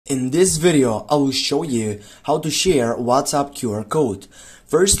In this video, I will show you how to share WhatsApp QR code.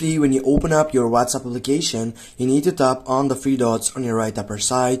 Firstly, when you open up your WhatsApp application, you need to tap on the three dots on your right upper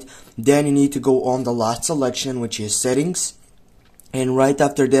side. Then you need to go on the last selection, which is settings. And right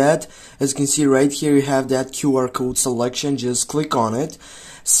after that, as you can see right here, you have that QR code selection. Just click on it.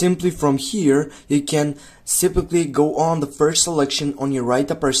 Simply from here, you can simply go on the first selection on your right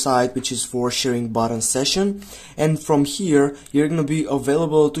upper side, which is for sharing button session. And from here, you're going to be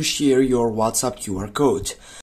available to share your WhatsApp QR code.